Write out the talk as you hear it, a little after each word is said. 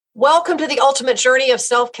Welcome to the ultimate journey of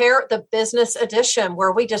self-care, the business edition,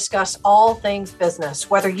 where we discuss all things business.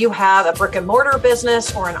 Whether you have a brick and mortar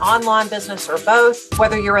business or an online business or both,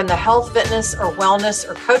 whether you're in the health, fitness, or wellness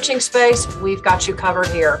or coaching space, we've got you covered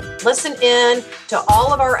here. Listen in to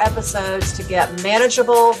all of our episodes to get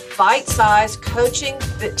manageable, bite-sized coaching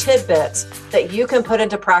tidbits that you can put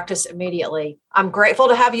into practice immediately. I'm grateful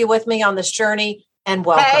to have you with me on this journey. And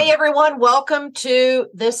welcome. Hey, everyone. Welcome to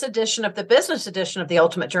this edition of the business edition of the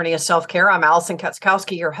Ultimate Journey of Self-Care. I'm Allison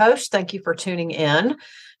Katzkowski, your host. Thank you for tuning in.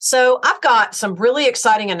 So I've got some really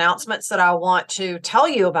exciting announcements that I want to tell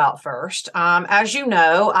you about first. As you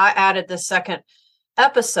know, I added the second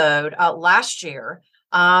episode last year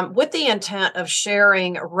with the intent of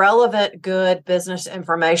sharing relevant, good business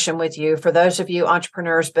information with you for those of you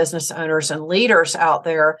entrepreneurs, business owners, and leaders out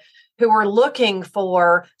there who are looking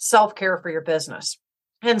for self-care for your business.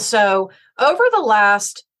 And so over the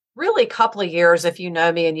last really couple of years, if you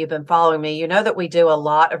know me and you've been following me, you know that we do a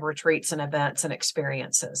lot of retreats and events and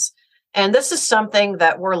experiences. And this is something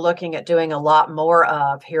that we're looking at doing a lot more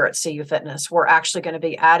of here at CU Fitness. We're actually going to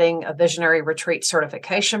be adding a visionary retreat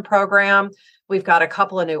certification program. We've got a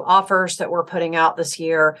couple of new offers that we're putting out this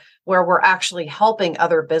year where we're actually helping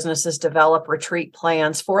other businesses develop retreat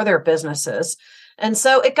plans for their businesses. And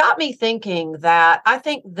so it got me thinking that I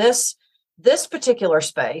think this particular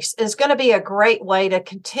space is going to be a great way to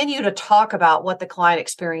continue to talk about what the client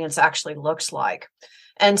experience actually looks like.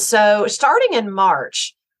 And so starting in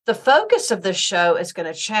March, the focus of this show is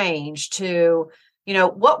going to change to,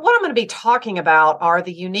 what I'm going to be talking about are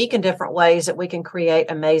the unique and different ways that we can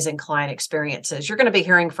create amazing client experiences. You're going to be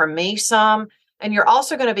hearing from me some, and you're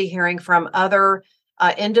also going to be hearing from other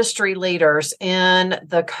industry leaders in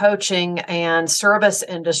the coaching and service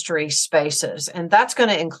industry spaces. And that's going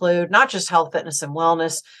to include not just health, fitness, and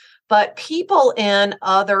wellness, but people in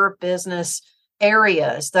other business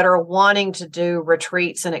areas that are wanting to do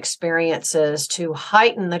retreats and experiences to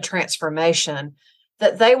heighten the transformation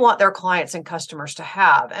that they want their clients and customers to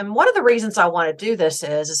have. And one of the reasons I want to do this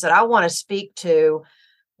is that I want to speak to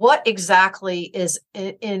what exactly is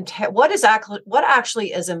what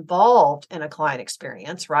actually is involved in a client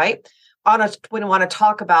experience, right? We want to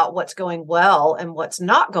talk about what's going well and what's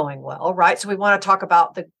not going well, right? So we want to talk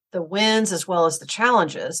about the wins as well as the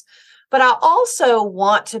challenges. But I also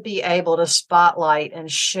want to be able to spotlight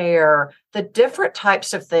and share the different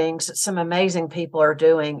types of things that some amazing people are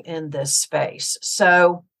doing in this space.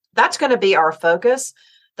 So that's going to be our focus.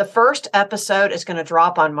 The first episode is going to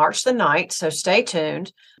drop on March the 9th, so stay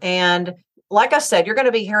tuned. And like I said, you're going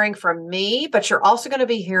to be hearing from me, but you're also going to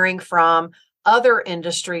be hearing from other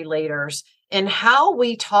industry leaders in how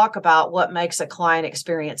we talk about what makes a client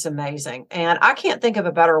experience amazing. And I can't think of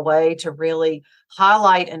a better way to really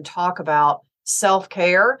highlight and talk about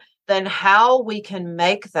self-care than how we can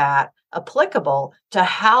make that applicable to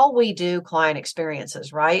how we do client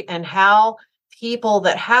experiences, right? And how people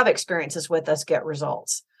that have experiences with us get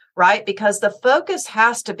results, right? Because the focus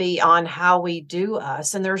has to be on how we do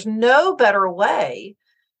us. And there's no better way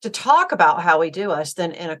to talk about how we do us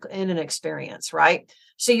than in an experience, right?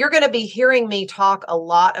 So you're going to be hearing me talk a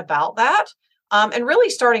lot about that. And really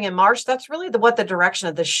starting in March, that's really what the direction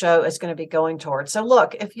of this show is going to be going towards. So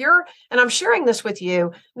look, and I'm sharing this with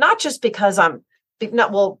you, not just because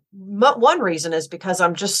one reason is because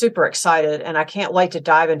I'm just super excited and I can't wait to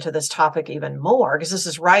dive into this topic even more because this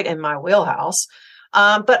is right in my wheelhouse.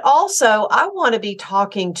 But also I want to be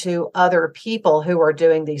talking to other people who are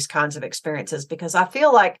doing these kinds of experiences because I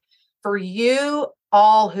feel like for you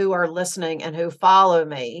all who are listening and who follow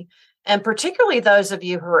me, and particularly those of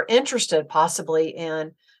you who are interested possibly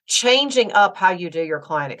in changing up how you do your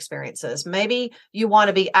client experiences. Maybe you want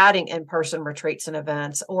to be adding in-person retreats and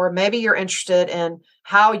events, or maybe you're interested in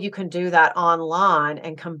how you can do that online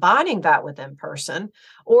and combining that with in-person,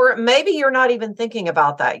 or maybe you're not even thinking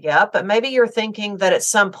about that yet, but maybe you're thinking that at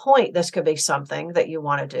some point this could be something that you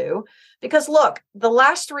want to do. Because look, the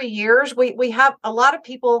last 3 years, we have a lot of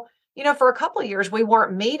people, for a couple of years, we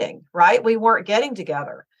weren't meeting, right? We weren't getting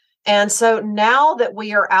together. And so now that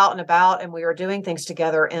we are out and about and we are doing things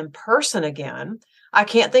together in person again, I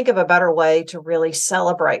can't think of a better way to really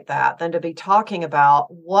celebrate that than to be talking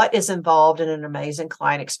about what is involved in an amazing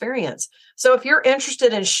client experience. So if you're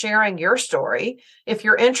interested in sharing your story, if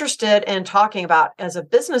you're interested in talking about as a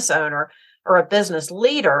business owner or a business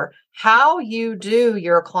leader, how you do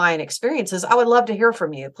your client experiences, I would love to hear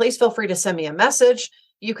from you. Please feel free to send me a message.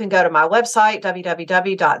 You can go to my website,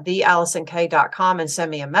 www.theallisonk.com, and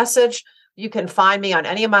send me a message. You can find me on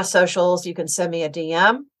any of my socials. You can send me a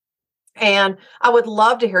DM. And I would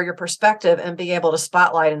love to hear your perspective and be able to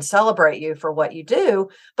spotlight and celebrate you for what you do,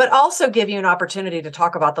 but also give you an opportunity to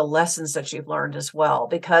talk about the lessons that you've learned as well.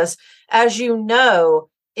 Because as you know,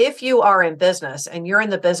 if you are in business and you're in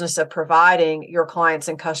the business of providing your clients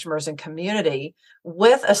and customers and community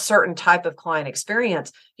with a certain type of client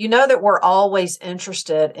experience, you know that we're always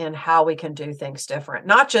interested in how we can do things different,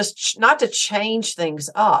 not to change things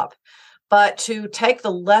up, but to take the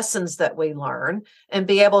lessons that we learn and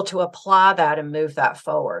be able to apply that and move that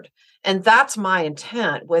forward. And that's my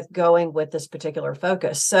intent with going with this particular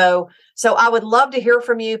focus. So I would love to hear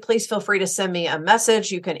from you. Please feel free to send me a message.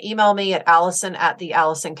 You can email me at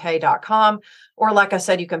allison@theallisonk.com. Or like I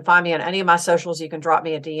said, you can find me on any of my socials. You can drop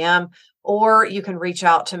me a DM, or you can reach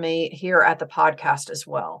out to me here at the podcast as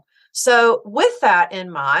well. So with that in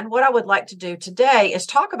mind, what I would like to do today is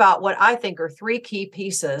talk about what I think are 3 key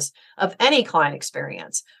pieces of any client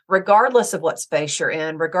experience, regardless of what space you're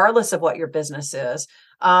in, regardless of what your business is,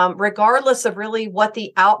 regardless of really what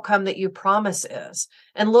the outcome that you promise is.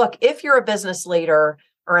 And look, if you're a business leader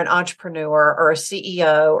or an entrepreneur or a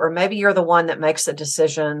CEO, or maybe you're the one that makes the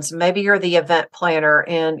decisions, maybe you're the event planner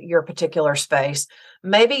in your particular space,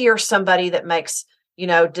 maybe you're somebody that makes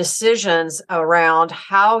decisions around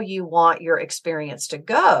how you want your experience to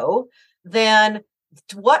go, then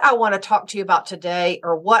what I want to talk to you about today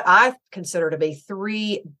are what I consider to be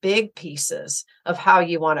 3 big pieces of how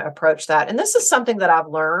you want to approach that. And this is something that I've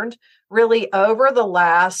learned really over the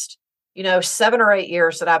last 7 or 8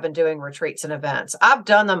 years that I've been doing retreats and events. I've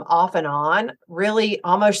done them off and on, really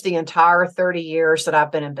almost the entire 30 years that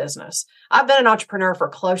I've been in business. I've been an entrepreneur for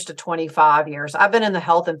close to 25 years. I've been in the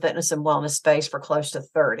health and fitness and wellness space for close to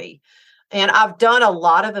 30. And I've done a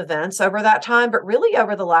lot of events over that time, but really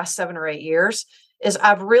over the last 7 or 8 years is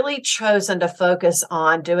I've really chosen to focus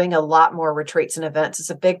on doing a lot more retreats and events. It's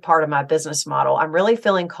a big part of my business model. I'm really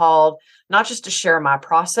feeling called not just to share my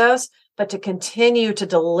process, but to continue to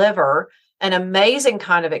deliver an amazing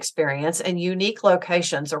kind of experience in unique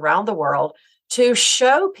locations around the world to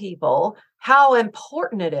show people how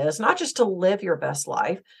important it is, not just to live your best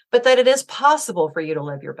life, but that it is possible for you to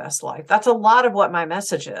live your best life. That's a lot of what my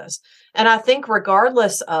message is. And I think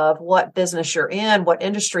regardless of what business you're in, what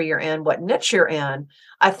industry you're in, what niche you're in,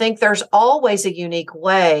 I think there's always a unique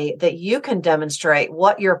way that you can demonstrate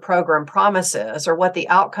what your program promises or what the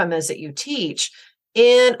outcome is that you teach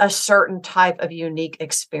in a certain type of unique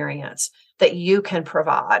experience that you can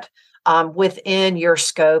provide within your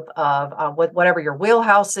scope of with whatever your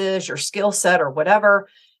wheelhouse is, your skill set or whatever.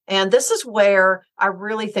 And this is where I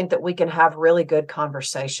really think that we can have really good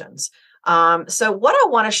conversations. So what I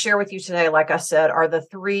want to share with you today, like I said, are the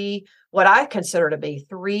 3, what I consider to be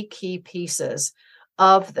 3 key pieces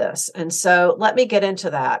of this. And so let me get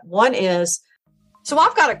into that. One is, so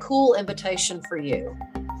I've got a cool invitation for you.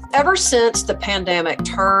 Ever since the pandemic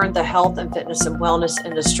turned the health and fitness and wellness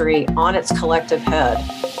industry on its collective head,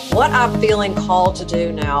 what I'm feeling called to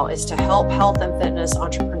do now is to help health and fitness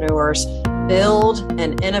entrepreneurs build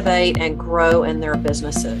and innovate and grow in their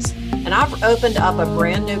businesses. And I've opened up a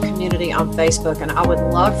brand new community on Facebook, and I would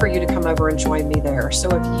love for you to come over and join me there. So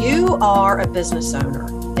if you are a business owner,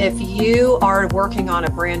 if you are working on a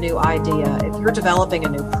brand new idea, if you're developing a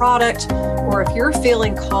new product, or if you're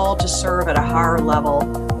feeling called to serve at a higher level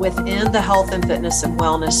within the health and fitness and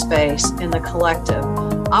wellness space in the collective,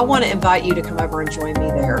 I want to invite you to come over and join me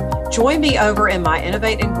there. Join me over in my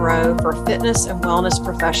Innovate and Grow for fitness and wellness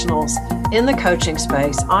professionals in the coaching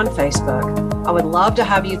space on Facebook. I would love to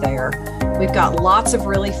have you there. We've got lots of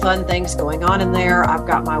really fun things going on in there. I've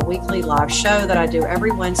got my weekly live show that I do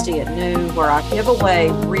every Wednesday at noon where I give away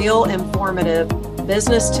real informative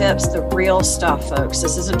business tips, the real stuff, folks.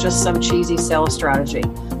 This isn't just some cheesy sales strategy.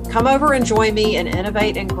 Come over and join me and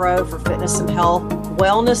Innovate and Grow for fitness and health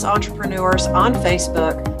wellness entrepreneurs on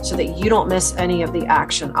Facebook so that you don't miss any of the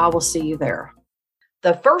action. I will see you there.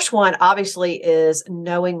 The first one, obviously, is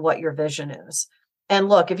knowing what your vision is. And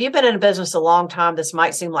look, if you've been in a business a long time, this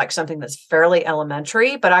might seem like something that's fairly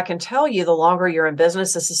elementary, but I can tell you the longer you're in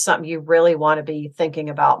business, this is something you really want to be thinking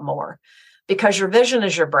about more because your vision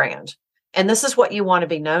is your brand. And this is what you want to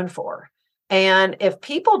be known for. And if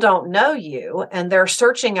people don't know you and they're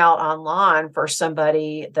searching out online for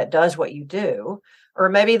somebody that does what you do, or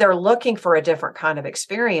maybe they're looking for a different kind of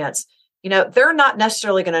experience, they're not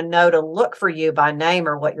necessarily going to know to look for you by name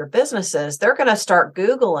or what your business is. They're going to start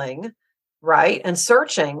Googling, right, and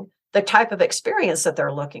searching the type of experience that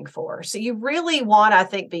they're looking for. So you really want, I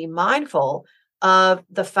think, be mindful of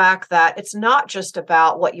the fact that it's not just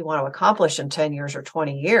about what you want to accomplish in 10 years or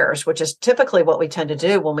 20 years, which is typically what we tend to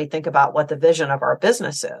do when we think about what the vision of our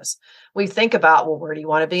business is. We think about, well, where do you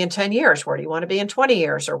want to be in 10 years? Where do you want to be in 20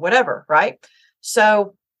 years or whatever, right?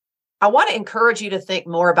 So I want to encourage you to think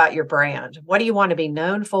more about your brand. What do you want to be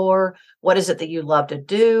known for? What is it that you love to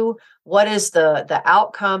do? What is the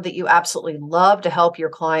outcome that you absolutely love to help your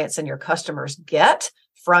clients and your customers get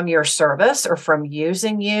from your service or from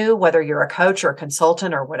using you, whether you're a coach or a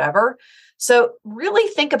consultant or whatever? So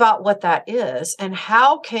really think about what that is and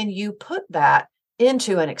how can you put that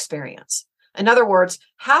into an experience? In other words,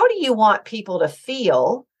 how do you want people to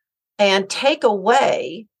feel and take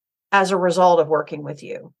away as a result of working with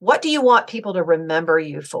you? What do you want people to remember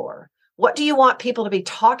you for? What do you want people to be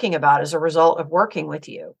talking about as a result of working with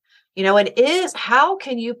you? How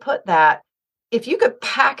can you put that, if you could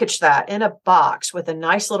package that in a box with a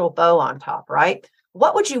nice little bow on top, right?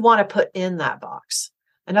 What would you want to put in that box?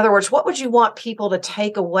 In other words, what would you want people to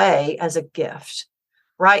take away as a gift,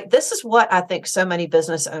 right? This is what I think so many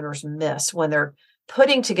business owners miss when they're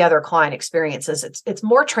putting together client experiences. It's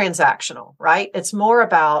more transactional, right? It's more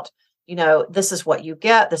about, this is what you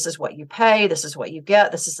get, this is what you pay, this is what you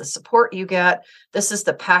get, this is the support you get, this is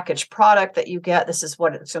the packaged product that you get, this is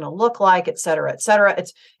what it's going to look like, et cetera, et cetera.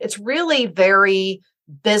 It's really very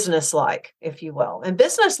business-like, if you will. And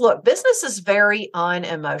business is very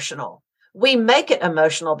unemotional. We make it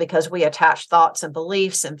emotional because we attach thoughts and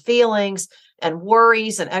beliefs and feelings and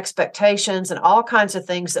worries and expectations and all kinds of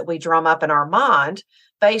things that we drum up in our mind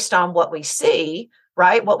based on what we see,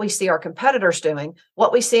 right? What we see our competitors doing,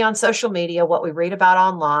 what we see on social media, what we read about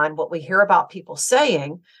online, what we hear about people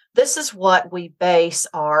saying. This is what we base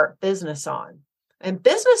our business on. And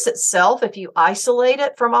business itself, if you isolate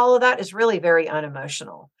it from all of that, is really very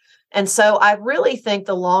unemotional. And so I really think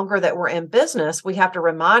the longer that we're in business, we have to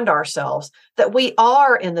remind ourselves that we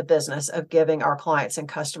are in the business of giving our clients and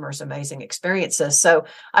customers amazing experiences. So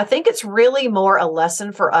I think it's really more a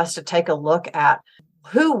lesson for us to take a look at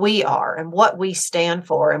who we are and what we stand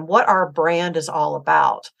for and what our brand is all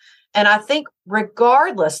about. And I think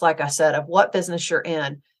regardless, like I said, of what business you're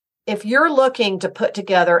in, if you're looking to put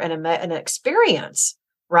together an experience,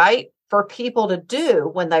 right, for people to do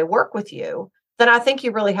when they work with you, then I think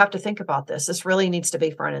you really have to think about this. This really needs to be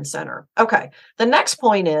front and center. Okay. The next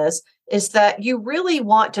point is that you really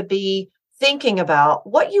want to be thinking about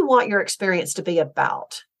what you want your experience to be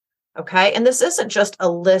about. Okay. And this isn't just a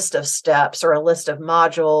list of steps or a list of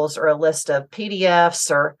modules or a list of PDFs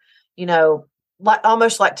or,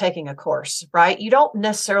 almost like taking a course, right? You don't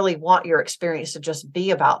necessarily want your experience to just be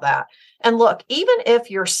about that. And look, even if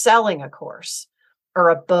you're selling a course or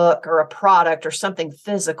a book or a product or something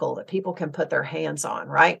physical that people can put their hands on,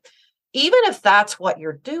 right? Even if that's what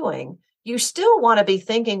you're doing, you still want to be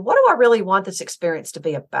thinking, what do I really want this experience to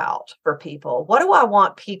be about for people? What do I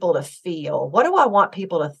want people to feel? What do I want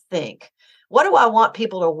people to think? What do I want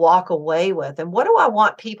people to walk away with? And what do I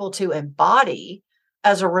want people to embody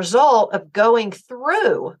as a result of going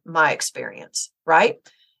through my experience, right?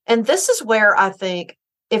 And this is where I think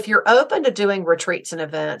if you're open to doing retreats and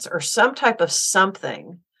events or some type of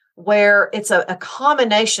something where it's a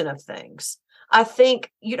combination of things, I think,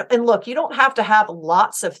 and look, you don't have to have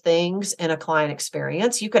lots of things in a client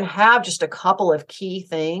experience. You can have just a couple of key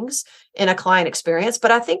things in a client experience,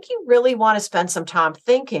 but I think you really want to spend some time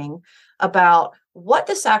thinking about what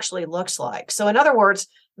this actually looks like. So in other words,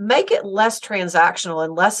 make it less transactional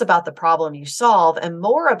and less about the problem you solve and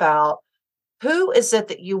more about who is it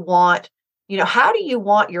that you want. How do you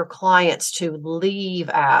want your clients to leave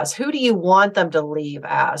as? Who do you want them to leave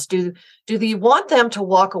as? Do you want them to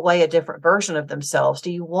walk away a different version of themselves?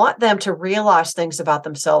 Do you want them to realize things about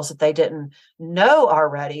themselves that they didn't know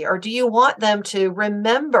already? Or do you want them to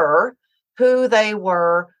remember who they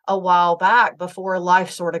were a while back before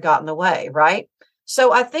life sort of got in the way, right?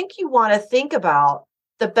 So I think you want to think about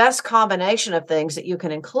the best combination of things that you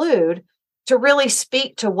can include to really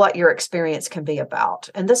speak to what your experience can be about.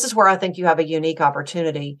 And this is where I think you have a unique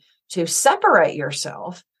opportunity to separate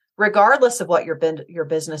yourself, regardless of what your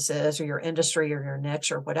business is or your industry or your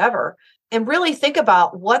niche or whatever, and really think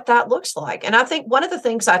about what that looks like. And I think one of the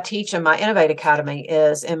things I teach in my Innovate Academy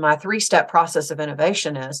is in my 3-step process of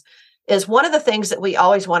innovation is one of the things that we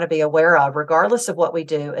always want to be aware of, regardless of what we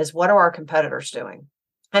do, is what are our competitors doing?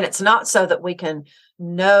 And it's not so that we can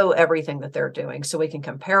know everything that they're doing, so we can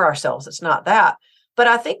compare ourselves. It's not that. But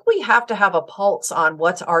I think we have to have a pulse on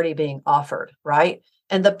what's already being offered, right?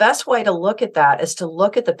 And the best way to look at that is to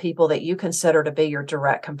look at the people that you consider to be your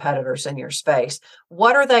direct competitors in your space.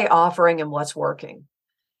 What are they offering and what's working?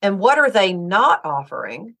 And what are they not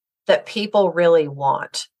offering that people really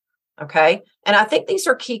want? Okay. And I think these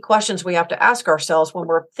are key questions we have to ask ourselves when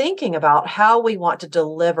we're thinking about how we want to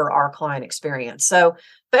deliver our client experience. So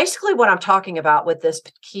basically, what I'm talking about with this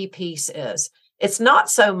key piece is it's not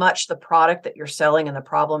so much the product that you're selling and the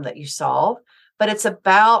problem that you solve, but it's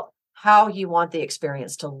about how you want the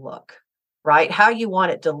experience to look, right? How you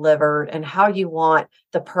want it delivered and how you want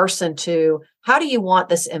the person to, how do you want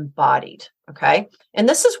this embodied? Okay. And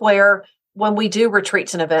this is where when we do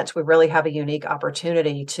retreats and events, we really have a unique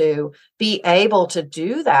opportunity to be able to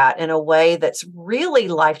do that in a way that's really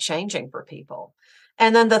life-changing for people.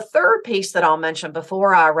 And then the third piece that I'll mention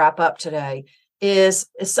before I wrap up today is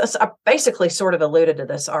I basically sort of alluded to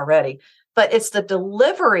this already, but it's the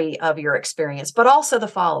delivery of your experience, but also the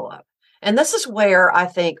follow-up. And this is where I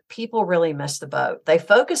think people really miss the boat. They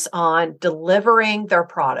focus on delivering their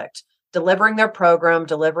product, delivering their program,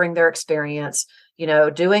 delivering their experience,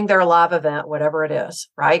 doing their live event, whatever it is,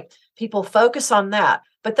 right? People focus on that,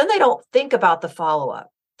 but then they don't think about the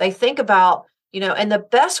follow-up. They think about, and the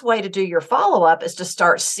best way to do your follow-up is to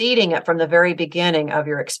start seeding it from the very beginning of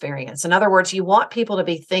your experience. In other words, you want people to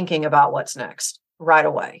be thinking about what's next right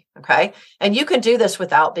away. Okay. And you can do this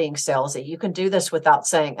without being salesy. You can do this without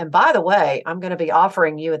saying, and by the way, I'm going to be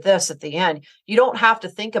offering you this at the end. You don't have to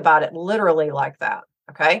think about it literally like that.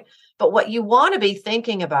 Okay. But what you want to be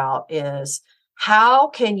thinking about is, how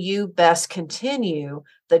can you best continue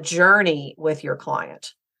the journey with your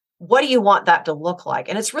client? What do you want that to look like?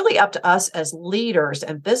 And it's really up to us as leaders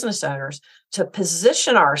and business owners to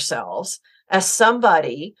position ourselves as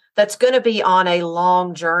somebody that's going to be on a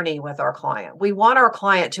long journey with our client. We want our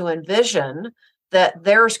client to envision that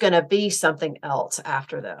there's going to be something else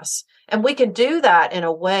after this. And we can do that in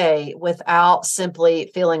a way without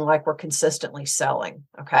simply feeling like we're consistently selling.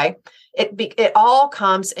 Okay. It all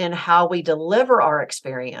comes in how we deliver our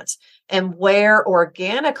experience and where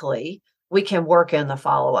organically we can work in the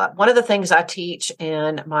follow-up. One of the things I teach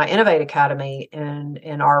in my Innovate Academy and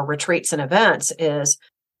in our retreats and events is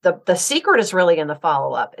the secret is really in the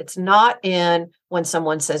follow-up. It's not in when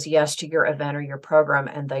someone says yes to your event or your program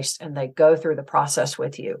and they go through the process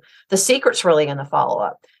with you. The secret's really in the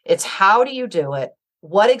follow-up. It's how do you do it?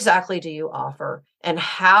 What exactly do you offer? And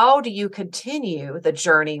how do you continue the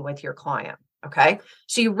journey with your client? Okay.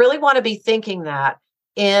 So you really want to be thinking that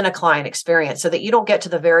in a client experience so that you don't get to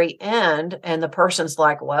the very end and the person's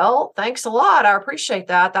like, well, thanks a lot. I appreciate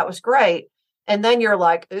that. That was great. And then you're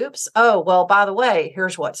like, oops, oh, well, by the way,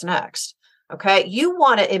 here's what's next. Okay. You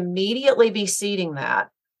want to immediately be seeding that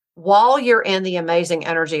while you're in the amazing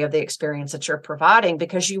energy of the experience that you're providing,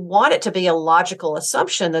 because you want it to be a logical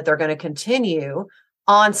assumption that they're going to continue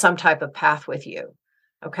on some type of path with you.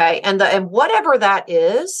 Okay. And whatever that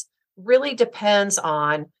is really depends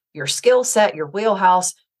on your skill set, your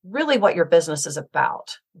wheelhouse, really what your business is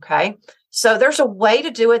about. Okay. So there's a way to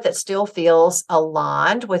do it that still feels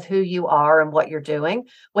aligned with who you are and what you're doing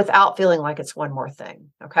without feeling like it's one more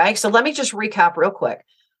thing. Okay. So let me just recap real quick.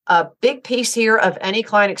 A big piece here of any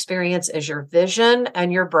client experience is your vision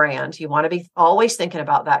and your brand. You want to be always thinking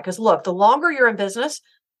about that because look, the longer you're in business,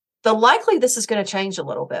 the likely this is going to change a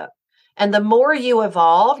little bit. And the more you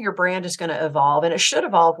evolve, your brand is going to evolve and it should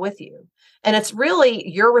evolve with you. And it's really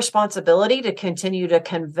your responsibility to continue to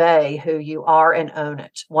convey who you are and own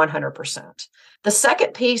it 100%. The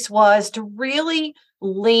second piece was to really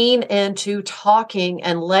lean into talking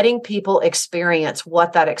and letting people experience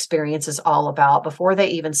what that experience is all about before they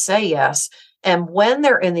even say yes. And when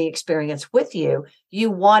they're in the experience with you, you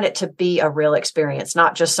want it to be a real experience,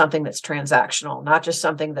 not just something that's transactional, not just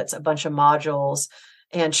something that's a bunch of modules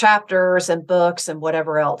and chapters and books and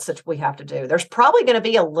whatever else that we have to do. There's probably going to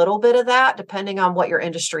be a little bit of that depending on what your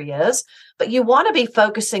industry is, but you want to be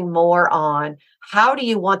focusing more on how do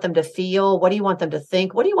you want them to feel? What do you want them to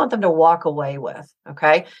think? What do you want them to walk away with?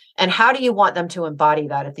 Okay. And how do you want them to embody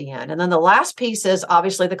that at the end? And then the last piece is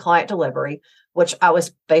obviously the client delivery, which I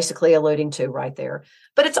was basically alluding to right there.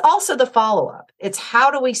 But it's also the follow-up. It's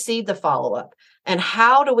how do we seed the follow-up and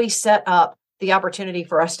how do we set up the opportunity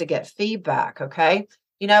for us to get feedback? Okay.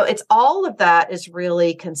 It's all of that is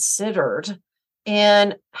really considered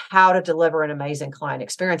in how to deliver an amazing client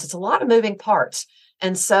experience. It's a lot of moving parts.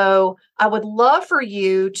 And so I would love for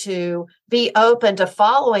you to be open to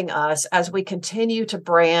following us as we continue to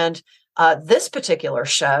brand this particular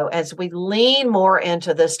show, as we lean more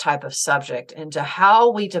into this type of subject, into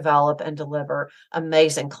how we develop and deliver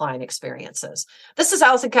amazing client experiences. This is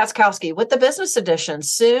Allison Katzkowski with the Business Edition,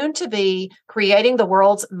 soon to be creating the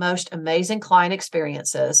world's most amazing client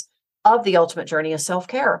experiences of the ultimate journey of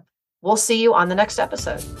self-care. We'll see you on the next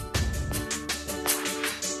episode.